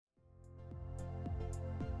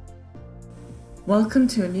Welcome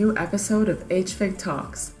to a new episode of HFIG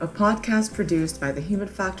Talks, a podcast produced by the Human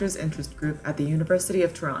Factors Interest Group at the University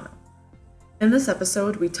of Toronto. In this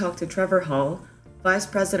episode, we talk to Trevor Hall, Vice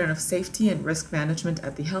President of Safety and Risk Management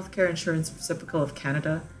at the Healthcare Insurance Reciprocal of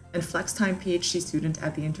Canada and FlexTime PhD student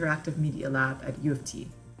at the Interactive Media Lab at U of T.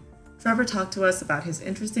 Trevor talked to us about his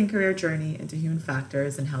interesting career journey into human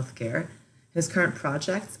factors in healthcare, his current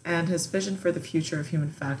projects, and his vision for the future of human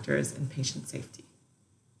factors in patient safety.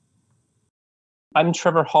 I'm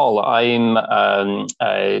Trevor Hall. I'm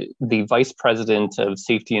the Vice President of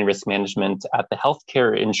Safety and Risk Management at the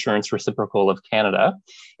Healthcare Insurance Reciprocal of Canada.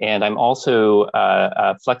 And I'm also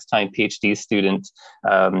a FlexTime PhD student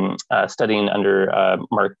studying under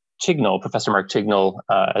Professor Mark Chignall,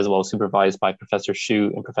 as well as supervised by Professor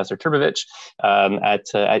Shu and Professor Turbovich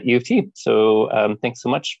at U of T. So thanks so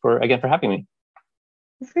much for having me.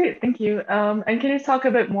 That's great, thank you. And can you talk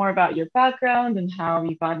a bit more about your background and how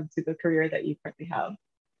you got into the career that you currently have?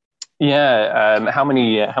 Yeah, how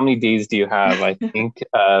many days do you have? I think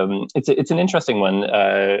it's an interesting one.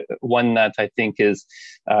 One that I think is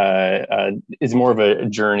more of a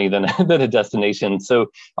journey than a destination.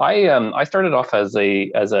 So I started off as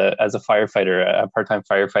a firefighter, a part-time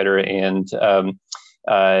firefighter, and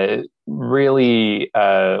really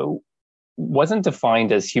wasn't defined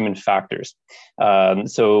as human factors.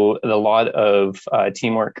 So a lot of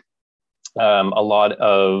teamwork, a lot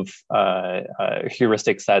of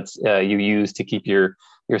heuristics that you use to keep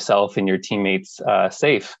yourself and your teammates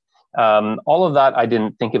safe. All of that I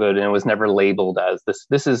didn't think about, and it was never labeled as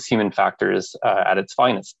this is human factors at its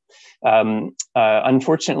finest.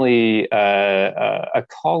 Unfortunately, a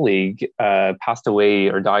colleague passed away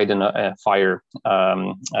or died in a fire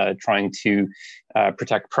trying to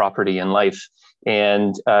protect property and life.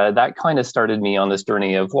 And that kind of started me on this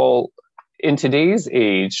journey of, well, in today's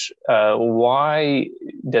age, why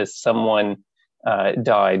does someone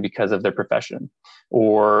die because of their profession?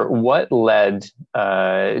 Or what led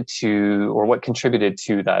to, or what contributed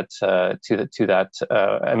to that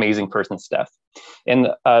amazing person's death? And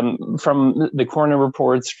from the coroner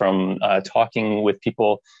reports, from talking with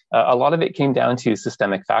people, a lot of it came down to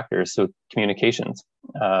systemic factors. So communications,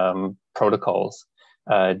 protocols,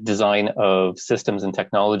 design of systems and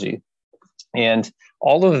technology. And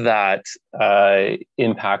all of that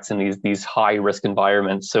impacts in these high risk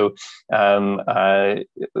environments. So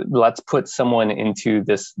let's put someone into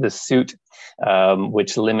this suit,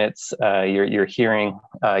 which limits your hearing,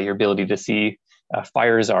 your ability to see.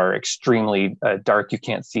 Fires are extremely dark. You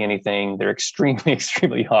can't see anything. They're extremely,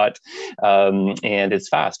 extremely hot, and it's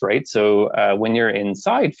fast, right? So when you're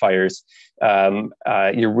inside fires,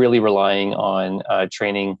 you're really relying on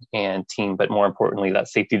training and team, but more importantly, that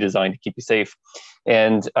safety design to keep you safe.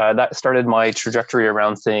 And that started my trajectory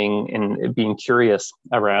around saying and being curious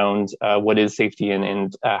around what is safety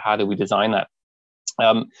and how do we design that.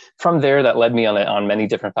 From there, that led me on many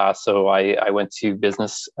different paths. So I went to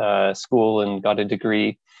business school and got a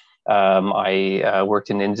degree. I worked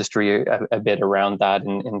in industry a bit around that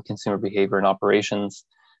in consumer behavior and operations.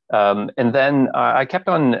 And then I kept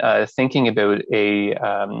on thinking about a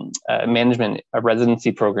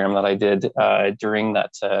residency program that I did during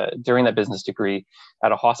that business degree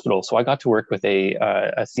at a hospital. So I got to work with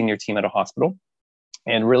a senior team at a hospital,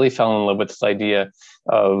 and really fell in love with this idea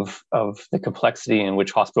of the complexity in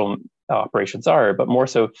which hospital operations are, but more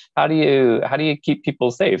so, how do you keep people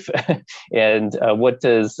safe, and what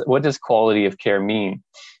does quality of care mean?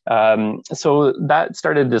 So that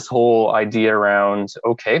started this whole idea around,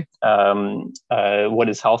 okay, what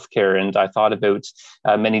is healthcare? And I thought about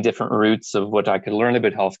many different routes of what I could learn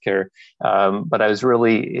about healthcare, but I was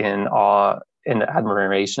really in awe and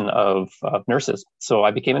admiration of nurses. So I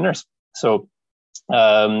became a nurse. So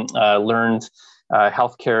learned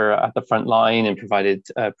healthcare at the front line and provided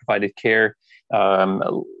care.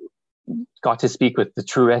 Got to speak with the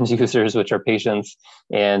true end users, which are patients,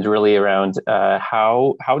 and really around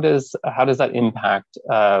how does that impact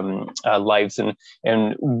lives,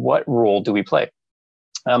 and what role do we play?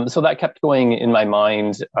 So that kept going in my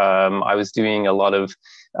mind. I was doing a lot of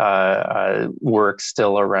work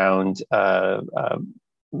still around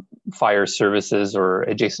fire services or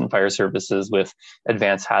adjacent fire services with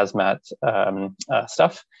advanced hazmat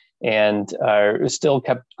stuff, and still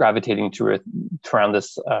kept gravitating around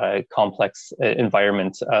this complex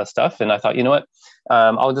environment stuff. And I thought, you know what,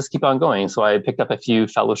 I'll just keep on going. So I picked up a few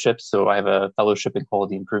fellowships. So I have a fellowship in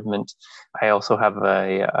quality improvement. I also have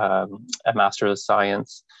a Master of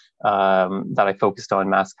Science that I focused on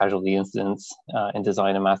mass casualty incidents and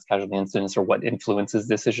design of mass casualty incidents, or what influences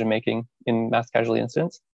decision making in mass casualty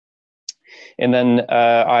incidents. And then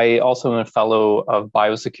I also am a fellow of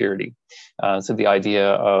biosecurity. So the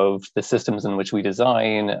idea of the systems in which we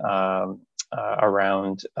design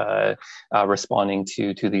around responding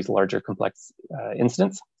to these larger complex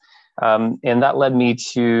incidents. And that led me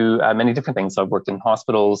to many different things. So I've worked in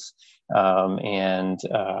hospitals, and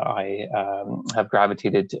I have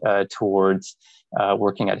gravitated towards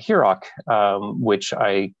working at HEROC, which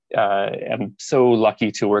I am so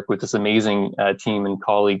lucky to work with this amazing team and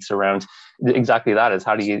colleagues around exactly that, is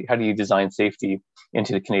how do you design safety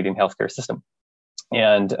into the Canadian healthcare system.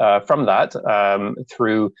 And from that,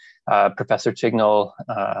 through Professor Chignall,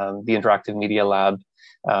 the Interactive Media Lab,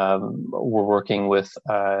 we're working with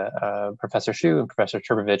Professor Shu and Professor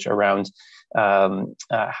Trbojevic around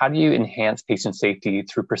how do you enhance patient safety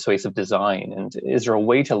through persuasive design? And is there a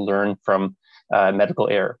way to learn from medical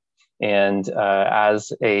error? And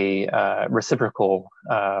as a reciprocal,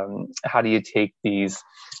 how do you take these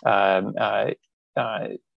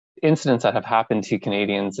incidents that have happened to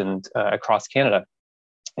Canadians and across Canada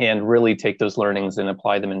and really take those learnings and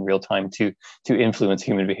apply them in real time to influence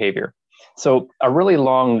human behavior? So a really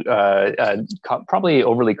long, probably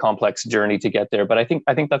overly complex journey to get there. But I think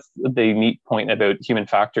that's the neat point about human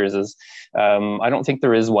factors is I don't think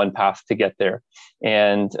there is one path to get there.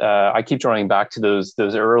 And I keep drawing back to those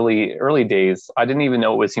early days. I didn't even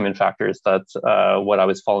know it was human factors. That's what I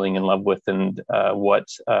was falling in love with, and what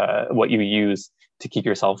you use to keep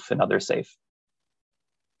yourself and others safe.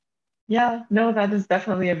 Yeah, no, that is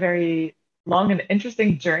definitely a very long and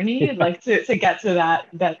interesting journey, like to get to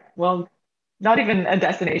that, well, not even a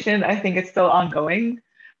destination. I think it's still ongoing.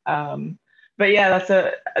 But yeah,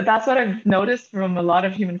 that's what I've noticed from a lot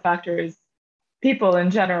of human factors people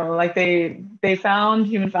in general. Like they found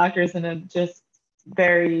human factors in a just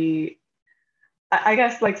very, I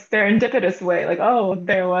guess, like serendipitous way. Like, oh,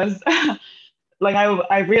 there was like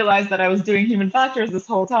I realized that I was doing human factors this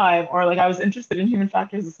whole time, or like I was interested in human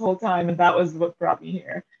factors this whole time, and that was what brought me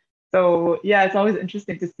here. So yeah, it's always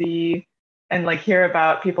interesting to see and like hear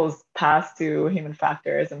about people's paths to human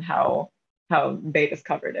factors and how they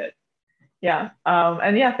discovered it. Yeah.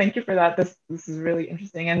 And yeah, thank you for that. This is really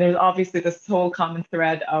interesting. And there's obviously this whole common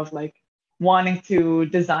thread of like wanting to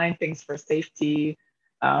design things for safety.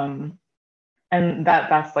 And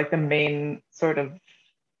that's like the main sort of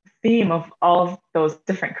theme of all of those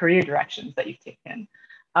different career directions that you've taken.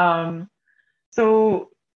 So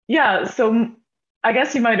yeah, so I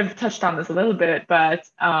guess you might have touched on this a little bit, but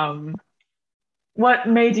what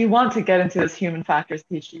made you want to get into this human factors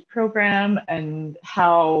PhD program, and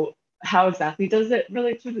how exactly does it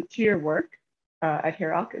relate to your work at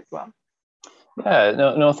HEROC as well? Yeah,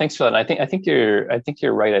 no, thanks for that. And I think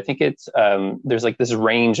you're right. I think it's there's like this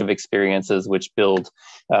range of experiences which build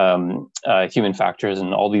human factors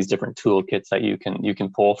and all these different toolkits that you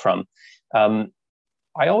can pull from.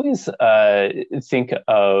 I always think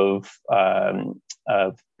of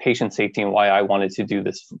patient safety, and why I wanted to do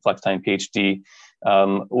this FlexTime PhD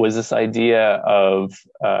was this idea of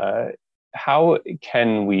how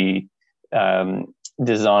can we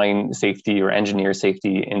design safety or engineer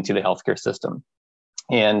safety into the healthcare system.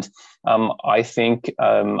 And I think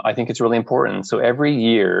it's really important. So every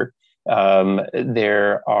year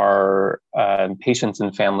there are patients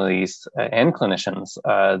and families and clinicians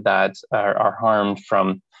that are harmed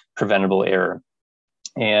from preventable error.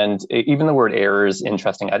 And even the word error is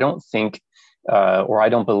interesting. I don't think or I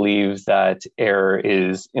don't believe that error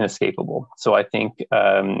is inescapable. So I think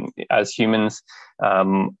as humans,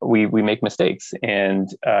 we make mistakes, and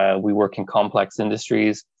we work in complex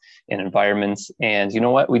industries and environments. And you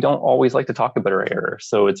know what? We don't always like to talk about our error.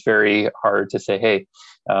 So it's very hard to say, hey,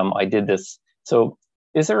 I did this. So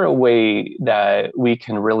is there a way that we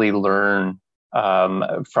can really learn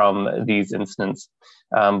from these incidents,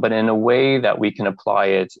 but in a way that we can apply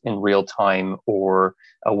it in real time, or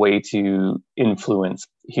a way to influence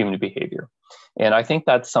human behavior? And I think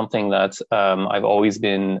that's something that I've always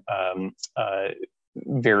been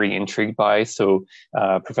very intrigued by. So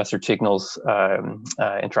Professor Chignall's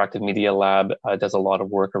Interactive Media Lab does a lot of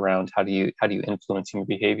work around how do you influence human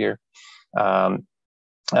behavior.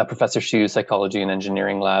 Professor Shu's Psychology and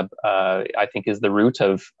Engineering Lab, I think, is the root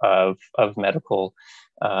of medical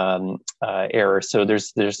error. So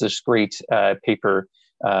there's this great paper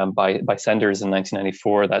by Senders in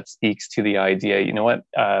 1994 that speaks to the idea, you know what,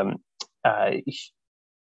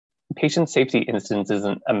 patient safety incidents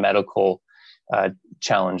isn't a medical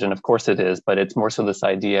challenge, and of course it is, but it's more so this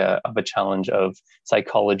idea of a challenge of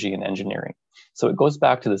psychology and engineering. So it goes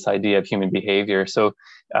back to this idea of human behavior. So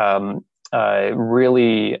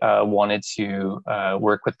really wanted to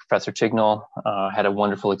work with Professor Chignall. Had a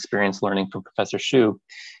wonderful experience learning from Professor Shu.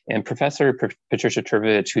 And Professor Patricia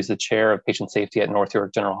Turvich, who's the chair of patient safety at North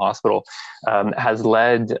York General Hospital, has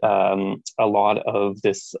led a lot of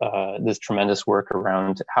this tremendous work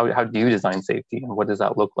around how do you design safety and what does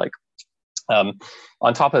that look like. On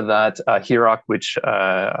top of that, HEROC, which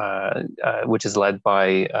is led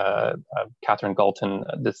by Catherine Galton,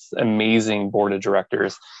 this amazing board of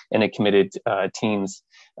directors and a committed teams,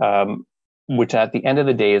 which at the end of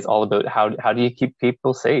the day is all about how do you keep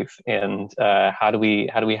people safe, and how do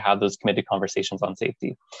we have those committed conversations on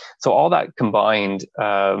safety. So all that combined,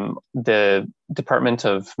 the Department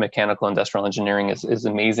of Mechanical Industrial Engineering is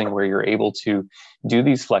amazing, where you're able to do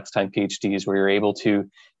these flex time PhDs, where you're able to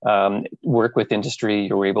work with industry,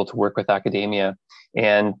 you're able to work with academia,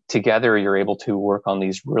 and together you're able to work on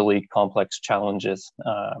these really complex challenges.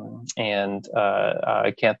 I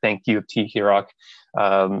can't thank U of T, HEROC,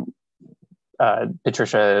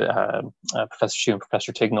 Patricia, Professor Shu, and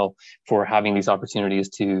Professor Chignall for having these opportunities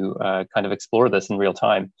to kind of explore this in real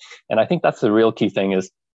time. And I think that's the real key thing is,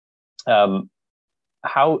 how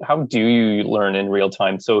do you learn in real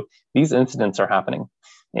time? So these incidents are happening,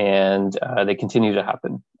 and they continue to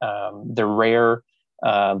happen. They're rare,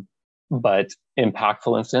 but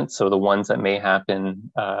impactful incidents. So the ones that may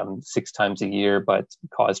happen 6 times a year, but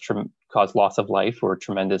cause loss of life or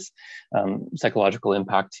tremendous psychological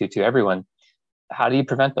impact to everyone. How do you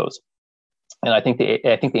prevent those? And I think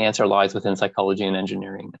the answer lies within psychology and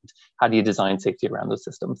engineering. How do you design safety around those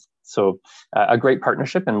systems? So a great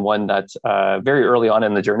partnership, and one that's very early on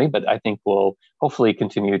in the journey, but I think will hopefully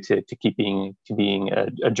continue to keep being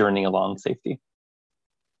a journey along safety.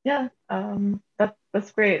 Yeah,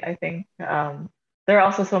 that's great. I think there are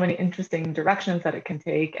also so many interesting directions that it can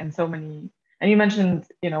take, and you mentioned,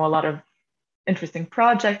 a lot of interesting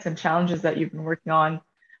projects and challenges that you've been working on.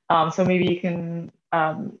 So maybe you can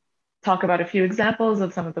talk about a few examples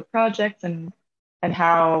of some of the projects and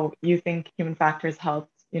how you think human factors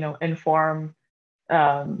helped, inform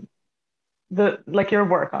your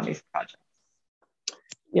work on these projects.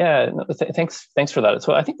 Yeah, no, thanks for that.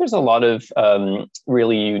 So I think there's a lot of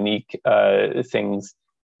really unique things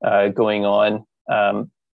going on.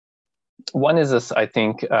 One is this, I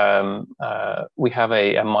think we have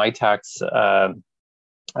a MITACS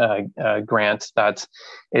grant that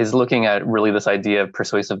is looking at really this idea of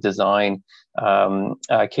persuasive design.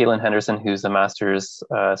 Caitlin Henderson, who's a master's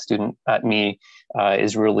student at me,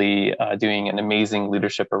 is really doing an amazing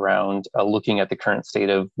leadership around looking at the current state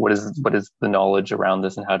of what is the knowledge around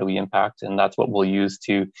this and how do we impact, and that's what we'll use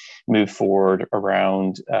to move forward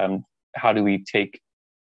around how do we take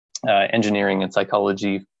engineering and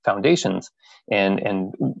psychology foundations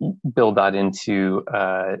and build that into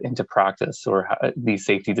practice, or these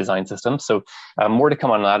safety design systems. So more to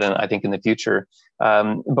come on that, and I think in the future.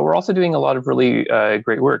 But we're also doing a lot of really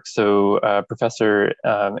great work. So Professor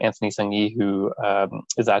Anthony Sung-Yi, who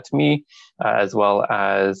is at me, as well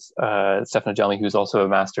as Stefano Gelmi, who's also a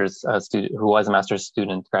master's student, who was a master's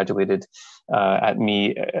student, graduated at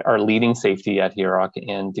me, are leading safety at HEROC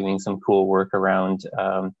and doing some cool work around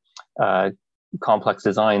complex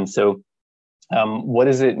design. So what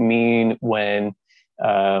does it mean when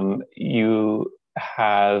you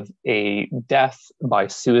have a death by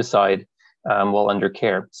suicide while under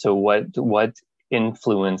care? So what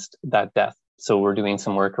influenced that death? So we're doing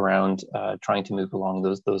some work around trying to move along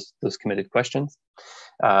those committed questions.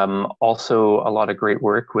 Also a lot of great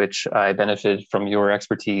work, which I benefited from your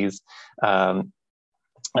expertise,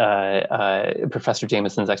 Professor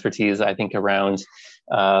Jameson's expertise, I think, around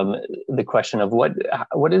the question of what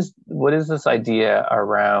is this idea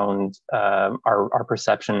around our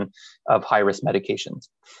perception of high risk medications,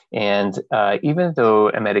 and even though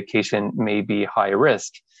a medication may be high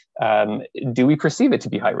risk, do we perceive it to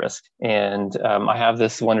be high risk? And I have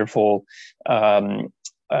this wonderful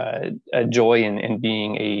a joy in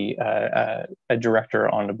being a director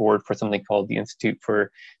on the board for something called the Institute for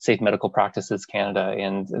Safe Medical Practices Canada,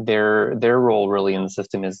 and their role really in the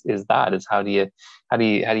system is how do you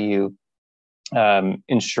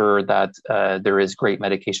ensure that there is great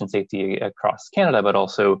medication safety across Canada, but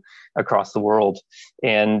also across the world.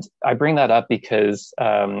 And I bring that up because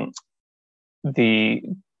the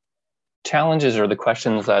challenges or the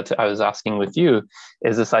questions that I was asking with you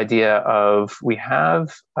is this idea of, we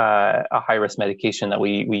have a high risk medication that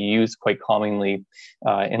we use quite commonly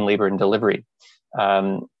in labor and delivery.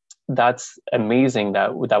 That's amazing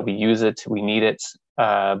that we use it, we need it,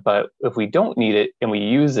 but if we don't need it and we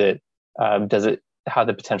use it, does it have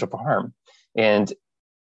the potential for harm? And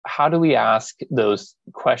how do we ask those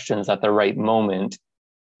questions at the right moment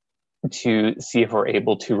to see if we're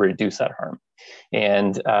able to reduce that harm.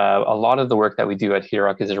 And a lot of the work that we do at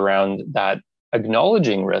HEROC is around that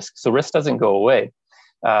acknowledging risk. So risk doesn't go away,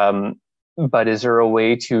 but is there a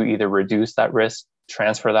way to either reduce that risk,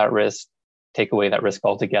 transfer that risk, take away that risk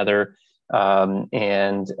altogether?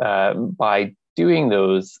 And by doing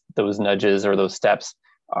those nudges or those steps,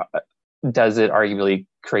 does it arguably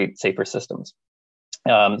create safer systems?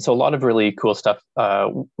 So a lot of really cool stuff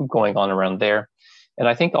going on around there. And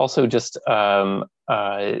I think also just a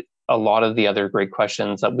lot of the other great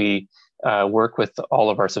questions that we work with all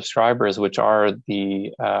of our subscribers, which are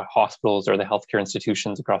the hospitals or the healthcare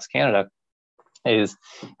institutions across Canada, is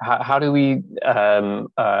how do we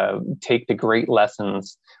take the great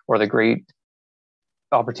lessons or the great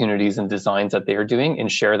opportunities and designs that they're doing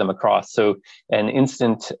and share them across. So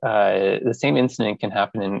the same incident can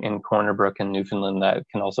happen in Corner Brook in Newfoundland, that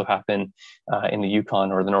can also happen in the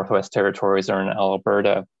Yukon or the Northwest Territories or in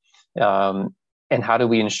Alberta. And how do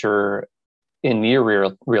we ensure in near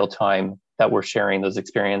real time that we're sharing those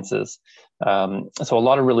experiences? So a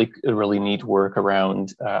lot of really neat work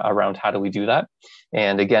around how do we do that.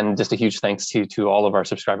 And again, just a huge thanks to all of our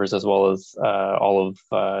subscribers, as well as all of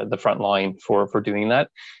the front line for doing that.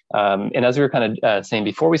 And as we were kind of saying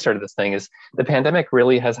before we started this thing, is the pandemic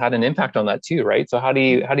really has had an impact on that too, right? So how do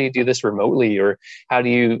you do this remotely, or how do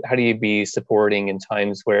you be supporting in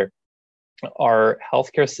times where our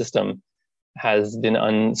healthcare system has been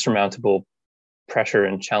unsurmountable pressure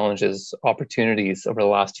and challenges, opportunities over the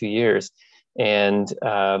last 2 years? And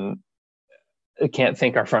I can't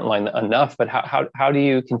thank our frontline enough, but how do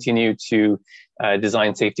you continue to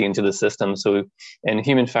design safety into the system? So in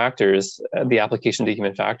human factors, the application to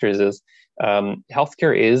human factors is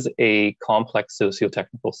healthcare is a complex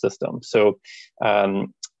socio-technical system. So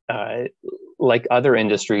like other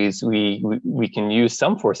industries, we can use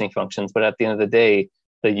some forcing functions, but at the end of the day,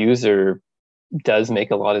 the user does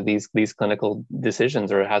make a lot of these clinical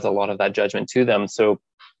decisions, or has a lot of that judgment to them. So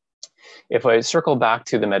if I circle back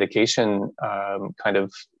to the medication kind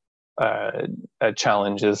of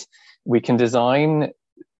challenges, we can design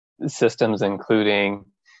systems including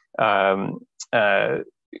computerized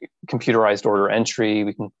order entry.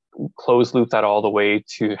 We can close loop that all the way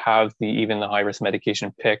to have even the high risk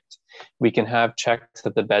medication picked. We can have checks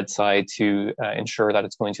at the bedside to ensure that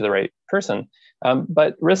it's going to the right person.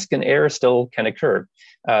 But risk and error still can occur.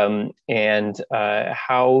 And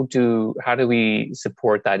how do we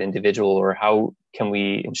support that individual, or how can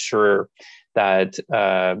we ensure that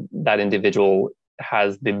that individual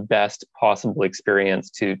has the best possible experience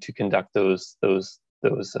to conduct those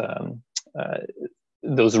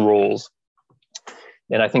roles?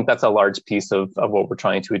 And I think that's a large piece of what we're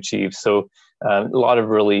trying to achieve. So a lot of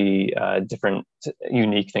really different,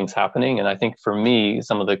 unique things happening. And I think for me,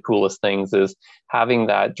 some of the coolest things is having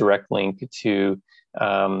that direct link to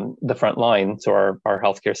the front line, so our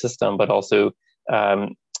healthcare system, but also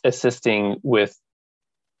assisting with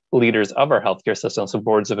leaders of our healthcare system, so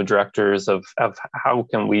boards of directors, of how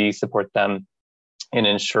can we support them in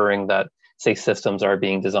ensuring that safe systems are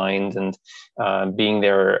being designed, and being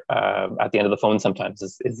there at the end of the phone sometimes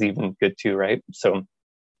is even good too, right? So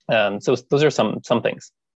those are some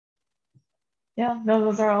things. Yeah, no,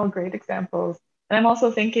 those are all great examples. And I'm also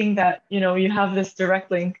thinking that, you have this direct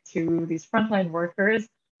link to these frontline workers,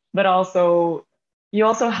 but also you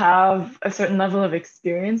also have a certain level of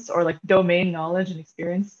experience, or like domain knowledge and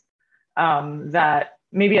experience that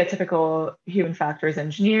maybe a typical human factors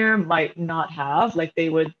engineer might not have. Like, they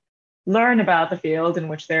would learn about the field in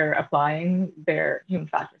which they're applying their human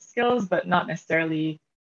factors skills, but not necessarily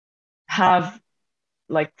have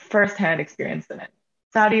like firsthand experience in it.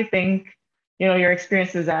 So how do you think, your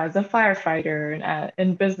experiences as a firefighter and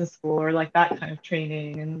in business school, or like that kind of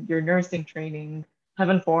training, and your nursing training, have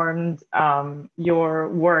informed your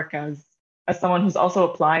work as someone who's also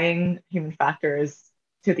applying human factors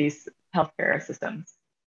to these healthcare systems?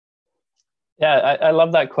 Yeah, I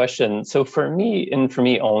love that question. So for me, and for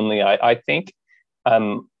me only, I think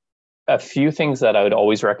a few things that I would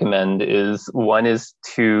always recommend is, one is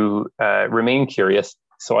to remain curious.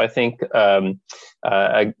 So I think the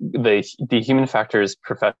human factors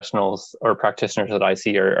professionals or practitioners that I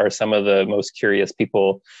see are some of the most curious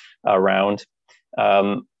people around.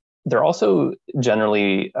 They're also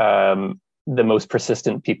generally the most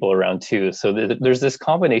persistent people around too. So there's this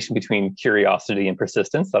combination between curiosity and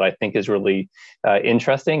persistence that I think is really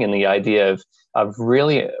interesting, and the idea of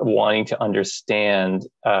really wanting to understand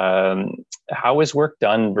how is work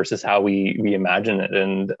done versus how we imagine it.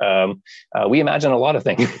 And we imagine a lot of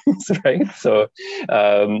things, right? So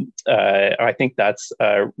I think that's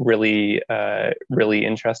really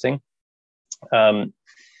interesting.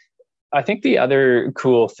 I think the other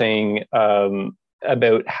cool thing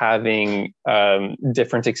about having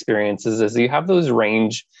different experiences is you have those the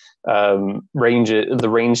range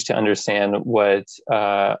to understand what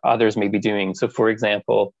others may be doing. So, for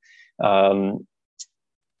example,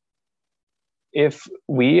 if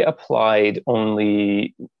we applied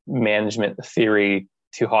only management theory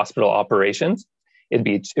to hospital operations, it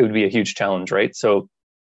would be a huge challenge, right? So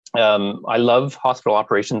I love hospital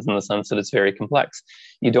operations in the sense that it's very complex.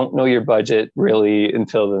 You don't know your budget really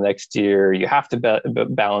until the next year. You have to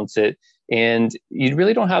balance it, and you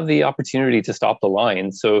really don't have the opportunity to stop the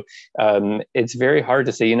line. So it's very hard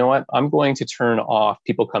to say, you know what, I'm going to turn off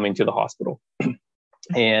people coming to the hospital.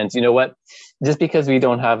 And you know what, just because we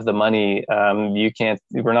don't have the money,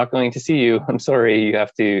 we're not going to see you. I'm sorry,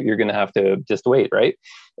 you're going to have to just wait, right?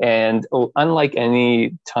 And unlike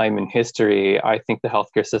any time in history, I think the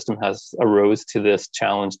healthcare system has arose to this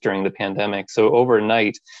challenge during the pandemic. So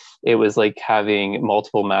overnight, it was like having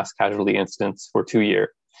multiple mass casualty incidents for 2 years.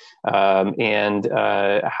 How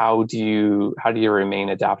do you remain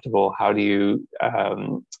adaptable? How do you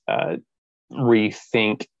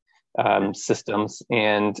rethink systems,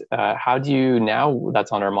 and how do you, now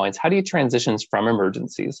that's on our minds, how do you transition from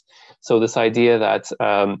emergencies? So this idea that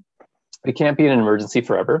it can't be an emergency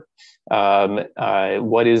forever.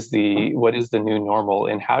 What is the new normal,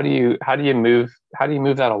 and how do you move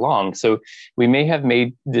that along? So we may have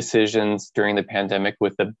made decisions during the pandemic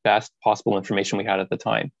with the best possible information we had at the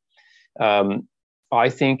time. I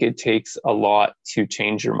think it takes a lot to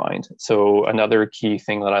change your mind. So another key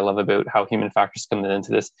thing that I love about how human factors come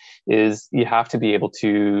into this is you have to be able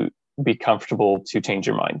to be comfortable to change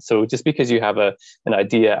your mind. So just because you have an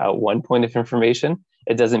idea at one point of information,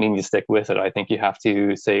 it doesn't mean you stick with it. I think you have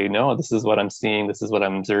to say, no, this is what I'm seeing, this is what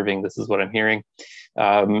I'm observing, this is what I'm hearing.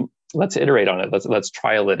 Let's iterate on it. Let's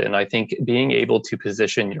trial it. And I think being able to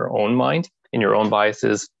position your own mind and your own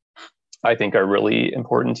biases, I think, are really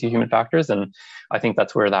important to human factors. And I think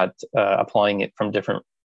that's where that applying it from different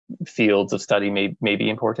fields of study may be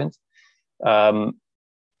important.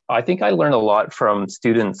 I think I learned a lot from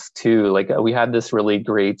students too. Like we had this really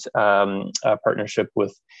great partnership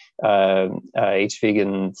with HFIG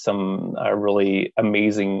and some really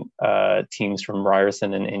amazing teams from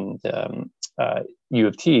Ryerson and U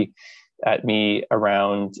of T at me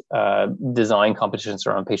around design competitions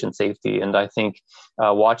around patient safety. And I think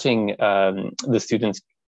watching the students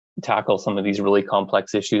tackle some of these really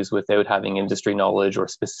complex issues without having industry knowledge or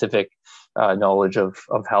specific knowledge of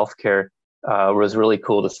healthcare was really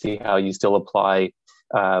cool to see how you still apply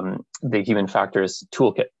the human factors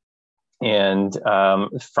toolkit. And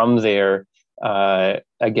from there,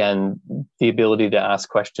 again, the ability to ask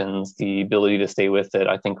questions, the ability to stay with it,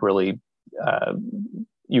 I think really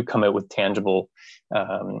you come out with tangible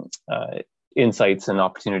insights and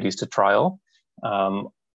opportunities to trial.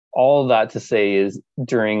 All that to say is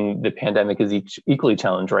during the pandemic is equally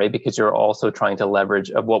challenged, right? Because you're also trying to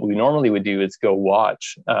leverage of what we normally would do is go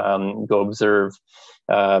watch, go observe,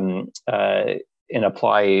 and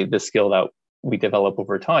apply the skill that we develop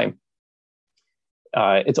over time.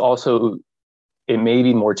 It may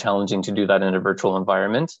be more challenging to do that in a virtual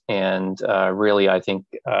environment. And really, I think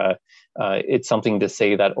it's something to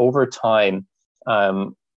say that over time,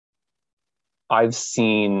 I've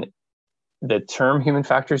seen the term human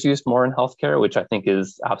factors used more in healthcare, which I think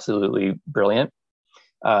is absolutely brilliant.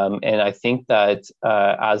 And I think that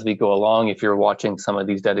as we go along, if you're watching some of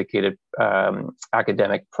these dedicated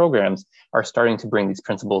academic programs are starting to bring these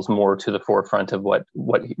principles more to the forefront of what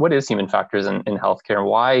is human factors in healthcare, and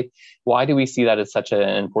why do we see that as such an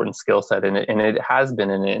important skill set? And it has been,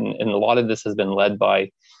 and a lot of this has been led by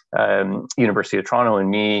University of Toronto and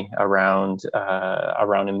me around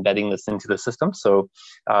embedding this into the system. So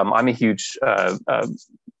I'm a huge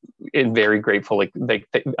and very grateful.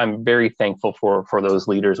 I'm very thankful for those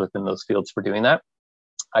leaders within those fields for doing that.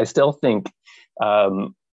 I still think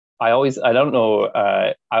I always laugh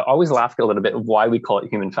a little bit of why we call it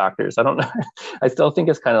human factors. I don't know. I still think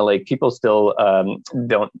it's kind of like people still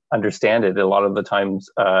don't understand it a lot of the times.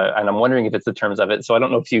 And I'm wondering if it's the terms of it. So I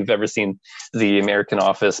don't know if you've ever seen The American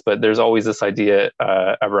Office, but there's always this idea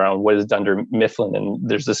around what is Dunder Mifflin. And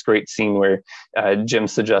there's this great scene where Jim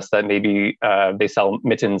suggests that maybe they sell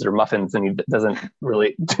mittens or muffins, and he doesn't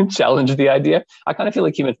really challenge the idea. I kind of feel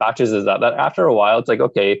like human factors is that after a while, it's like,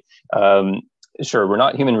 okay, sure, we're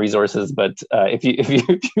not human resources, but if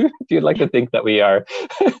you'd like to think that we are,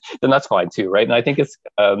 then that's fine too, right? And I think it's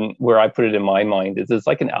where I put it in my mind is it's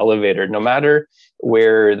like an elevator. No matter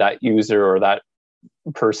where that user or that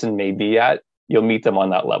person may be at, you'll meet them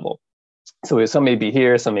on that level. So some may be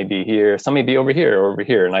here, some may be here, some may be over here or over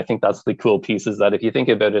here. And I think that's the cool piece, is that if you think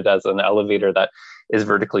about it as an elevator that is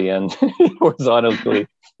vertically and horizontally,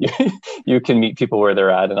 you can meet people where they're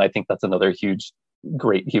at. And I think that's another huge,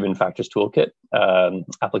 great human factors toolkit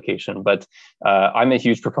application. But I'm a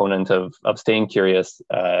huge proponent of staying curious,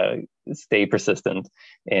 stay persistent,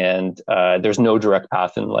 and there's no direct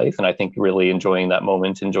path in life. And I think really enjoying that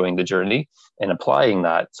moment, enjoying the journey, and applying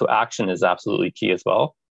that. So action is absolutely key as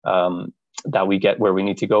well. That we get where we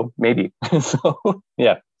need to go, maybe. So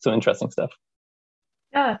yeah, so interesting stuff.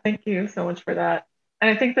 Yeah, thank you so much for that. And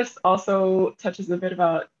I think this also touches a bit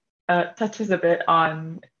on,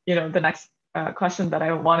 the next question that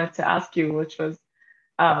I wanted to ask you, which was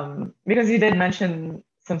because you did mention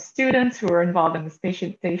some students who were involved in this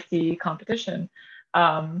patient safety competition. So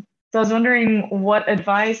I was wondering, what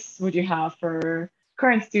advice would you have for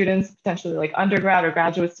current students, potentially like undergrad or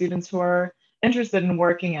graduate students who are interested in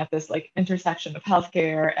working at this like intersection of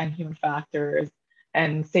healthcare and human factors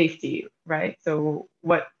and safety, right? So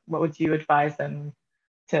what would you advise them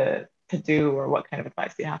to do, or what kind of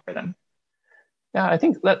advice do you have for them? Yeah, I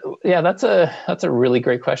think that's a really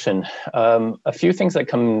great question. A few things that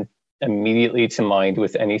come immediately to mind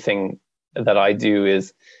with anything that I do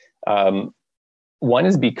is one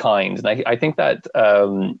is be kind, and I think that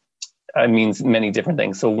means many different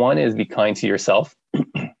things. So one is be kind to yourself.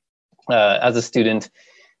 As a student,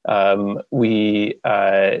 it's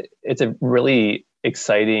a really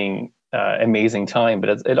exciting, amazing time, but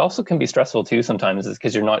it also can be stressful too sometimes,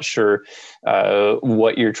 because you're not sure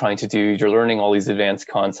what you're trying to do. You're learning all these advanced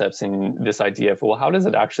concepts and this idea of, well, how does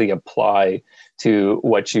it actually apply to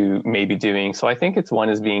what you may be doing? So I think one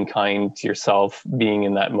is being kind to yourself, being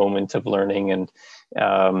in that moment of learning, and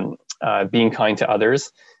being kind to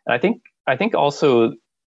others. And I think also,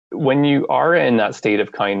 when you are in that state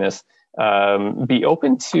of kindness, be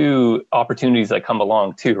open to opportunities that come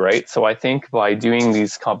along too, right? So I think by doing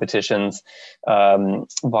these competitions,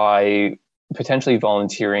 by potentially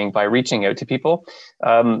volunteering, by reaching out to people,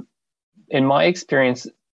 in my experience,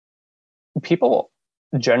 people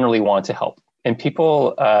generally want to help, and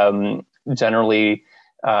people generally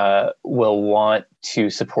will want to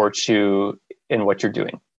support you in what you're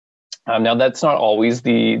doing. Now, that's not always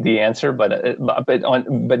the answer,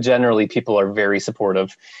 but generally people are very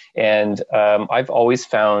supportive. And I've always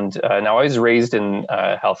found, now I was raised in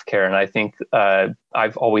healthcare, and I think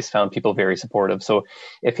I've always found people very supportive. So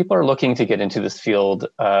if people are looking to get into this field,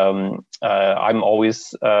 I'm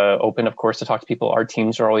always open, of course, to talk to people. Our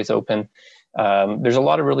teams are always open. There's a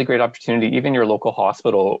lot of really great opportunity. Even your local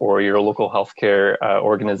hospital or your local healthcare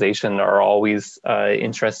organization are always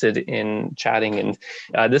interested in chatting, and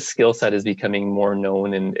this skill set is becoming more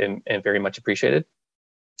known and very much appreciated.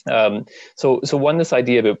 So one, this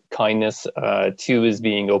idea about kindness. Two is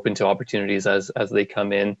being open to opportunities as they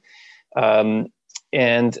come in, and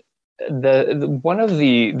the one of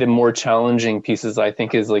the more challenging pieces, I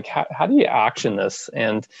think, is like how do you action this?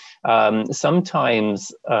 And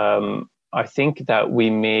sometimes I think that we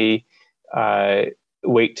may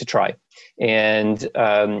wait to try.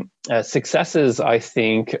 And successes, I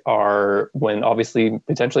think, are when, obviously,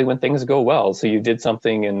 potentially when things go well. So you did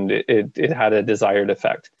something and it had a desired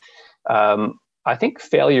effect. I think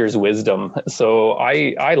failure is wisdom. So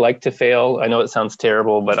I like to fail. I know it sounds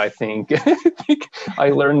terrible, but I think I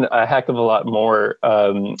learn a heck of a lot more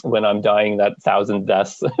when I'm dying that 1,000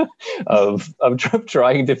 deaths of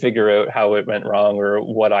trying to figure out how it went wrong or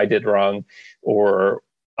what I did wrong or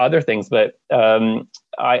other things. But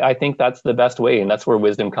I think that's the best way, and that's where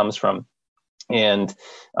wisdom comes from. And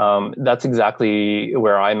that's exactly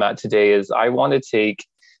where I'm at today. Is I want to take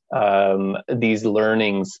these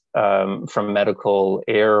learnings from medical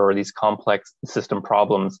error or these complex system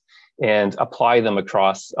problems and apply them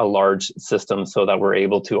across a large system so that we're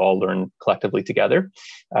able to all learn collectively together.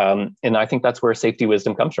 And I think that's where safety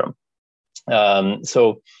wisdom comes from.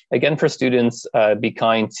 So again, for students, be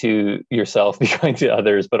kind to yourself, be kind to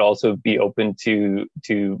others, but also be open to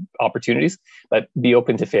opportunities, but be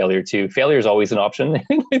open to failure too. Failure is always an option.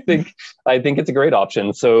 I think it's a great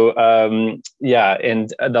option. So yeah,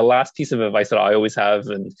 and the last piece of advice that I always have,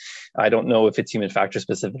 and I don't know if it's human factor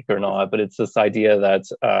specific or not, but it's this idea that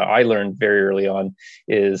I learned very early on,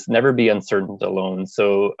 is never be uncertain alone.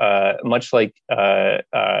 So much like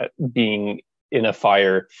being in a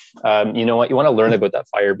fire, you know what, you want to learn about that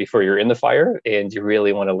fire before you're in the fire, and you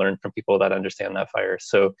really want to learn from people that understand that fire.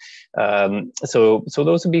 So so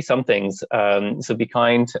those would be some things. So be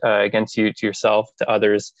kind, again, to yourself, to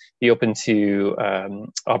others, be open to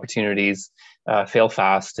opportunities, fail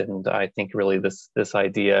fast. And I think really this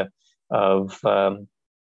idea of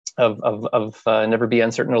never be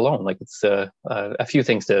uncertain alone. Like it's a few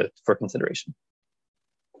things for consideration.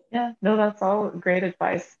 Yeah, no, that's all great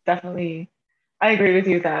advice. Definitely, I agree with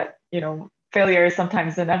you that, failure is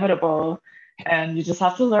sometimes inevitable and you just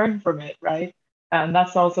have to learn from it, right? And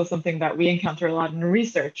that's also something that we encounter a lot in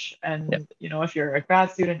research. Yeah, And, if you're a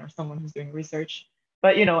grad student or someone who's doing research,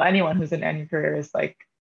 but, anyone who's in any career is like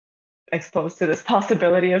exposed to this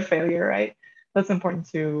possibility of failure, right? That's important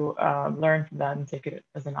to learn from that and take it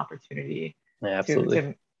as an opportunity yeah, to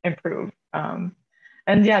absolutely. improve. And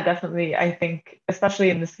yeah, definitely, I think, especially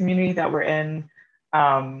in this community that we're in,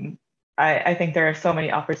 um, I think there are so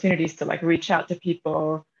many opportunities to like reach out to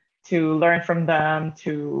people, to learn from them,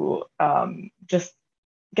 to just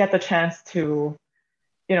get the chance to,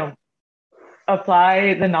 you know,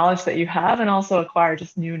 apply the knowledge that you have and also acquire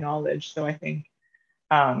just new knowledge. So I think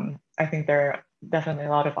there are definitely a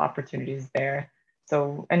lot of opportunities there.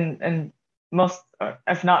 So, and most,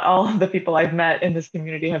 if not all of the people I've met in this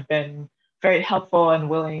community have been very helpful and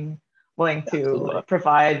willing to Absolutely.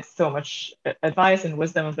 provide so much advice and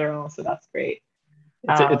wisdom of their own. So that's great.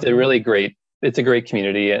 It's a Um, really great, it's a great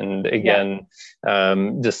community. And yeah,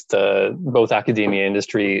 again, just both academia and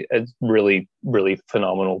industry, it's really, really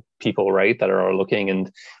phenomenal people, right, that are looking.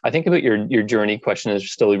 And I think about your journey question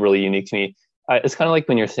is still really unique to me. It's kind of like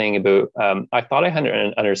when you're saying about, I thought I had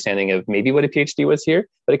an understanding of maybe what a PhD was here,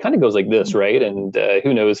 but it kind of goes like this, right? And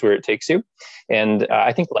who knows where it takes you. And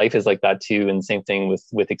I think life is like that too. And same thing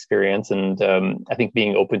with experience. And I think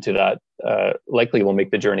being open to that likely will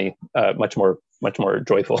make the journey much more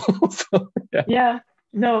joyful. So, yeah. yeah,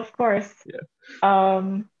 no, of course. Yeah.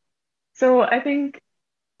 Um, so I think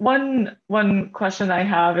one question I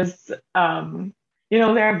have is,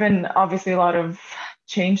 there have been obviously a lot of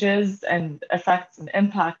changes and effects and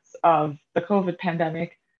impacts of the COVID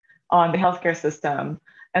pandemic on the healthcare system,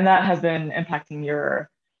 and that has been impacting your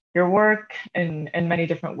work in many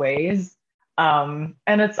different ways. And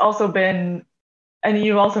it's also been, and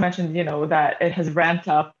you also mentioned, that it has ramped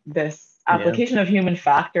up this Yeah. application of human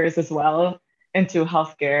factors as well into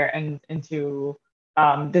healthcare and into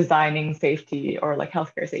designing safety or like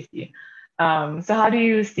healthcare safety. So how do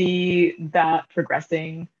you see that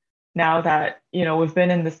progressing now that, we've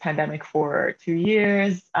been in this pandemic for 2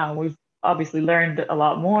 years? We've obviously learned a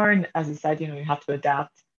lot more. And as you said, you have to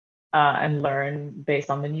adapt and learn based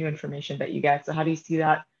on the new information that you get. So how do you see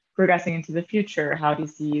that progressing into the future? How do you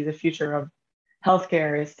see the future of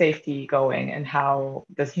healthcare safety going, and how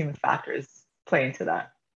does human factors play into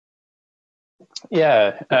that?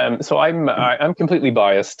 Yeah. So I'm completely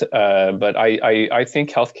biased, but I think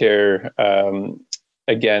healthcare,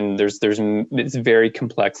 again, it's very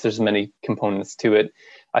complex. There's many components to it.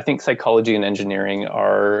 I think psychology and engineering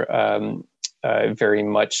are very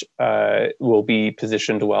much will be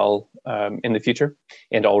positioned well in the future,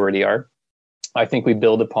 and already are. I think we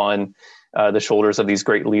build upon the shoulders of these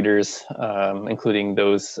great leaders, including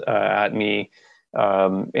those at me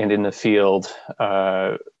and in the field,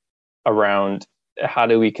 around how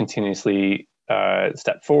do we continuously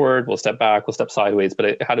step forward, we'll step back, we'll step sideways,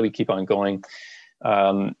 but how do we keep on going?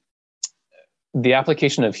 The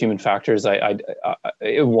application of human factors,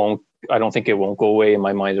 it won't. I don't think it won't go away. In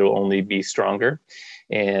my mind, it will only be stronger.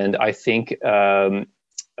 And I think how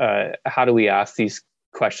do we ask these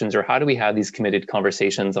questions, or how do we have these committed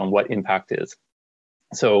conversations on what impact is?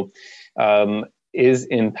 So, is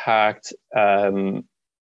impact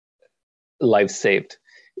life saved?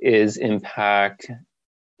 Is impact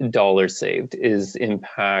dollars saved? Is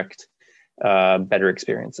impact better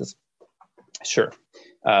experiences? Sure.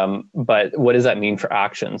 But what does that mean for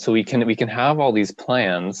action? So we can have all these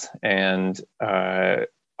plans, and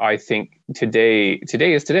I think today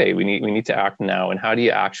is today. We need to act now. And how do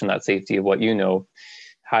you action that safety of what you know?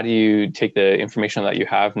 How do you take the information that you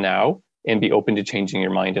have now and be open to changing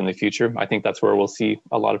your mind in the future? I think that's where we'll see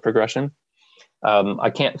a lot of progression. I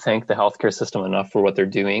can't thank the healthcare system enough for what they're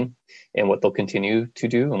doing and what they'll continue to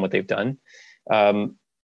do and what they've done.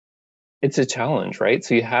 It's a challenge, right?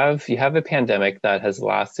 So you have a pandemic that has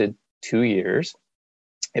lasted 2 years.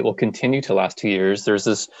 It will continue to last 2 years. There's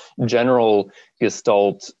this general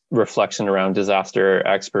Gestalt reflection around disaster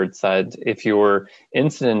experts that if your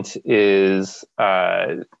incident is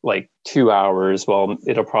like 2 hours, well,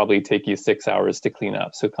 it'll probably take you 6 hours to clean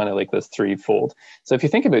up. So kind of like this threefold. So if you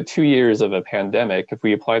think about 2 years of a pandemic, if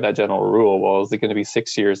we apply that general rule, well, is it going to be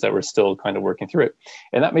 6 years that we're still kind of working through it?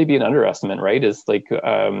 And that may be an underestimate, right? Is like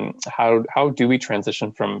how do we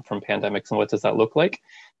transition from pandemics, and what does that look like?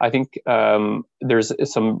 I think there's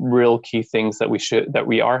some real key things that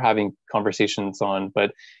we are having conversations on,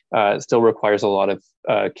 but still requires a lot of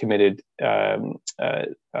committed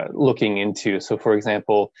looking into. So, for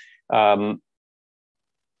example,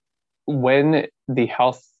 when the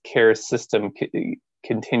healthcare system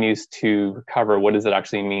continues to recover, what does it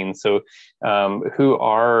actually mean? So, who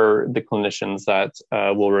are the clinicians that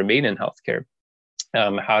will remain in healthcare?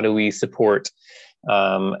 How do we support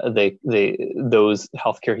those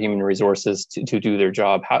healthcare human resources to do their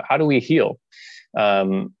job? How do we heal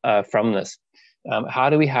from this? How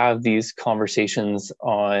do we have these conversations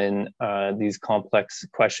on these complex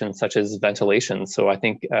questions such as ventilation? So I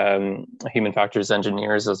think human factors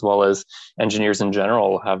engineers, as well as engineers in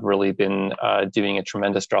general, have really been doing a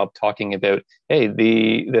tremendous job talking about, hey,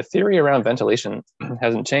 the theory around ventilation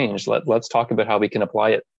hasn't changed. Let's talk about how we can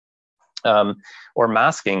apply it. Or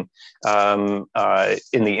masking in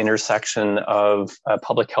the intersection of a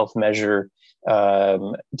public health measure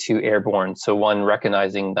to airborne. So one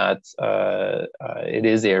recognizing that it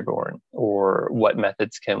is airborne, or what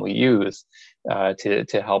methods can we use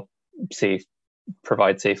to help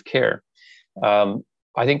provide safe care.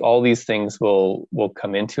 I think all these things will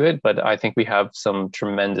come into it, but I think we have some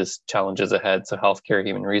tremendous challenges ahead. So healthcare,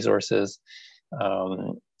 human resources.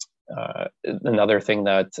 Another thing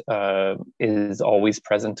that is always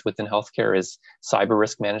present within healthcare is cyber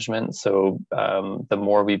risk management. So the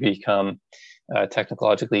more we become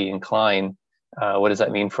technologically inclined, what does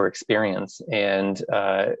that mean for experience? And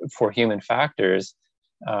for human factors,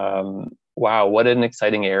 wow, what an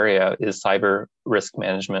exciting area is cyber risk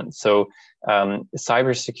management. So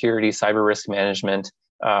cybersecurity, cyber risk management,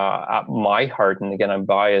 at my heart, and again, I'm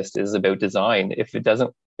biased, is about design. If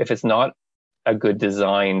it's not a good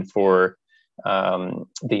design for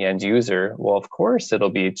the end user, well, of course,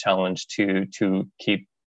 it'll be a challenge to keep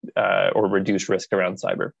or reduce risk around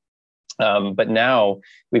cyber. But now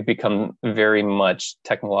we've become very much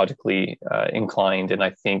technologically inclined, and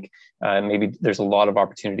I think maybe there's a lot of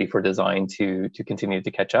opportunity for design to continue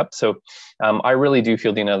to catch up. So I really do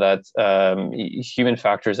feel, Dina, that human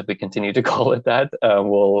factors, if we continue to call it that,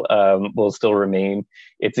 will still remain.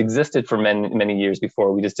 It's existed for many years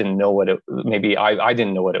before. We just didn't know what it. Maybe I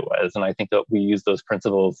didn't know what it was, and I think that we use those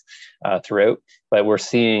principles throughout. But we're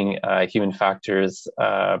seeing human factors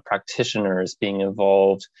practitioners being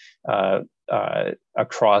involved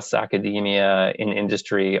across academia, in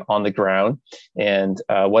industry, on the ground, and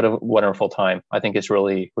what a wonderful time. I think it's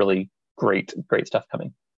really, really great stuff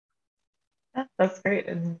coming. Yeah, that's great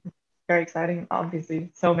and very exciting.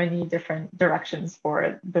 Obviously, so many different directions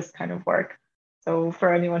for this kind of work. So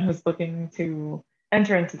for anyone who's looking to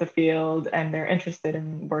enter into the field and they're interested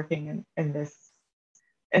in working in this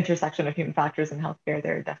intersection of human factors and healthcare,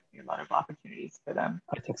 there are definitely a lot of opportunities for them.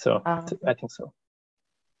 I think so. I think so.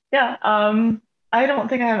 Yeah. I don't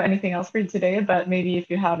think I have anything else for you today, but maybe if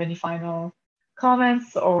you have any final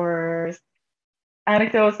comments or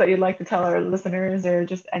anecdotes that you'd like to tell our listeners, or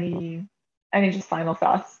just any just final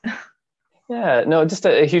thoughts. Yeah, no, just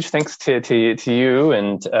a huge thanks to you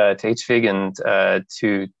and to HFIG and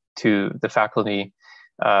to the faculty.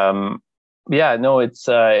 Yeah, no, it's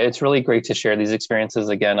really great to share these experiences.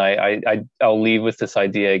 Again, I'll leave with this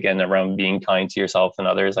idea again around being kind to yourself and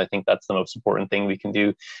others. I think that's the most important thing we can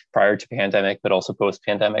do prior to pandemic, but also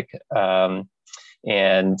post-pandemic.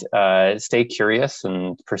 And stay curious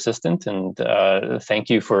and persistent. And thank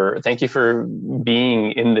you for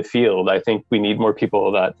being in the field. I think we need more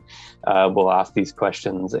people that will ask these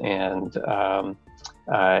questions. And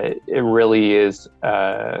it really is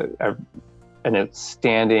an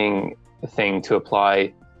outstanding thing to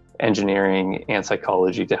apply engineering and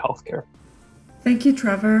psychology to healthcare. Thank you,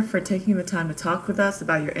 Trevor, for taking the time to talk with us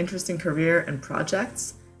about your interesting career and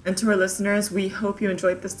projects. And to our listeners, we hope you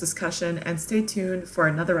enjoyed this discussion and stay tuned for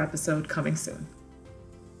another episode coming soon.